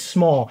sin is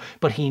small,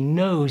 but he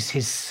knows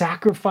his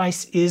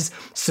sacrifice is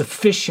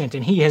sufficient.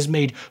 And he has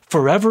made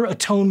forever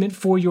atonement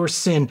for your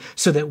sin,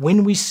 so that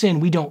when we sin,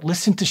 we don't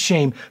listen to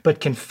shame,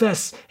 but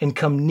confess and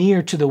come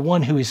near to the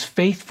one who is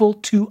faithful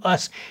to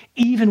us,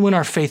 even when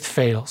our faith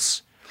fails.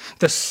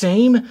 The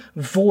same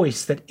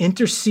voice that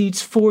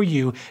intercedes for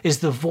you is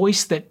the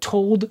voice that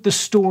told the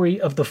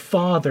story of the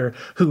father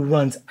who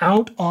runs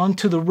out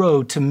onto the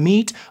road to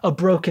meet a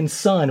broken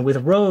son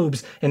with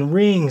robes and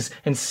rings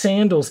and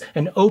sandals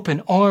and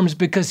open arms,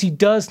 because he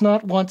does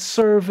not want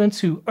servants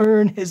who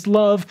earn his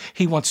love.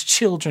 He wants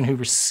children who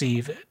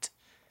receive it.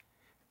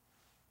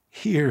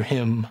 Hear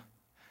him.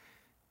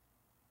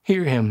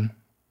 Hear him.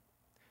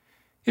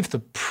 If the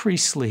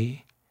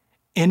priestly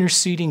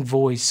interceding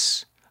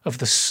voice of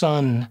the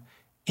Son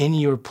in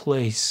your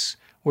place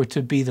were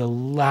to be the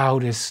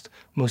loudest,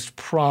 most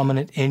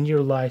prominent in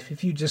your life,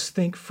 if you just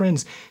think,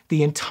 friends,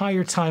 the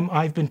entire time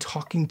I've been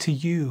talking to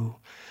you,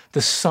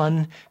 the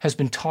Son has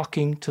been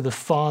talking to the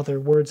Father,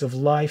 words of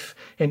life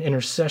and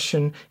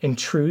intercession and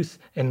truth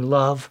and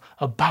love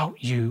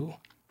about you.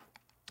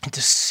 And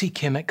to seek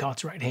him at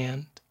God's right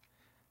hand,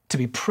 to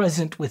be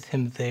present with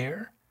him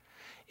there,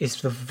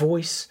 is the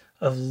voice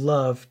of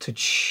love to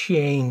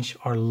change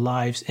our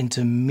lives and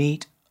to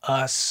meet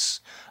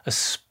us,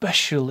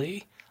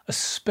 especially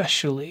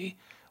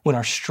when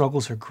our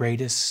struggles are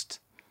greatest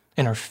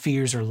and our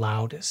fears are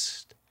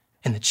loudest,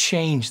 and the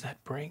change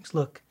that brings.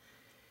 Look,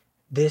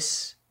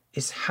 this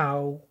is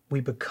how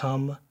we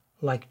become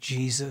like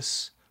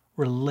Jesus,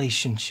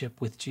 relationship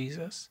with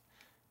Jesus,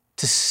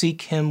 to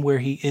seek him where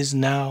he is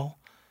now,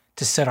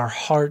 to set our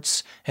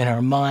hearts and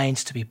our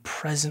minds to be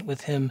present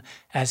with him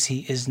as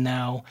he is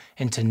now,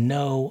 and to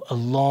know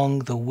along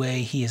the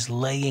way he is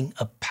laying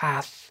a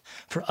path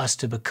for us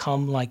to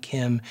become like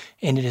him.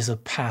 And it is a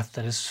path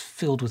that is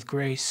filled with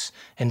grace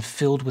and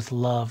filled with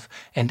love.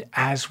 And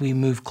as we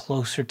move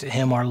closer to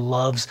him, our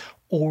loves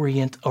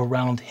orient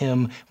around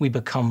him. We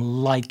become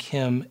like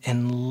him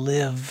and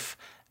live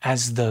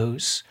as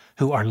those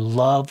who are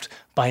loved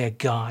by a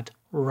God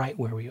right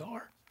where we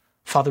are.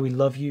 Father, we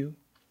love you.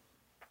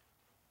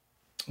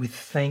 We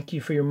thank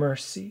you for your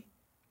mercy.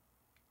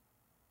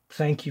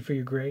 Thank you for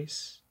your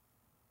grace.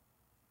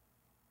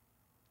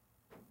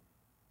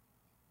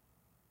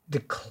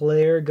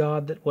 Declare,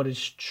 God, that what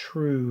is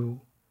true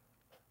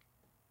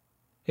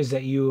is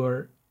that you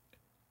are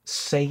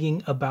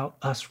saying about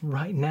us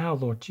right now,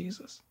 Lord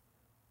Jesus,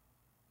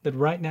 that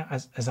right now,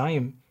 as I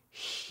am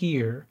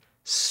here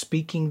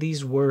speaking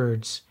these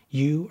words,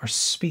 you are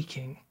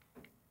speaking,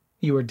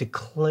 you are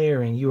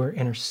declaring, you are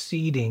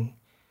interceding.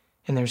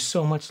 And there's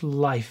so much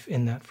life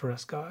in that for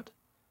us, God.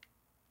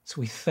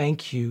 So we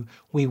thank you.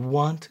 We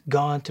want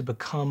God to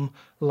become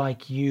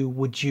like you.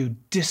 Would you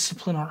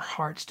discipline our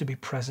hearts to be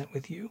present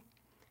with you,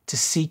 to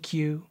seek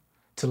you,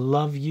 to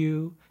love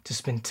you, to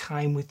spend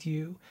time with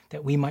you,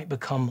 that we might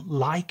become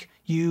like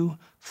you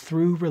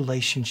through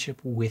relationship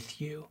with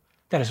you.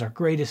 That is our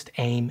greatest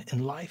aim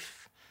in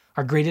life,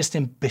 our greatest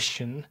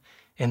ambition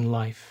in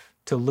life,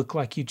 to look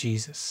like you,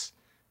 Jesus.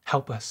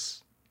 Help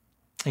us.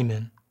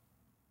 Amen.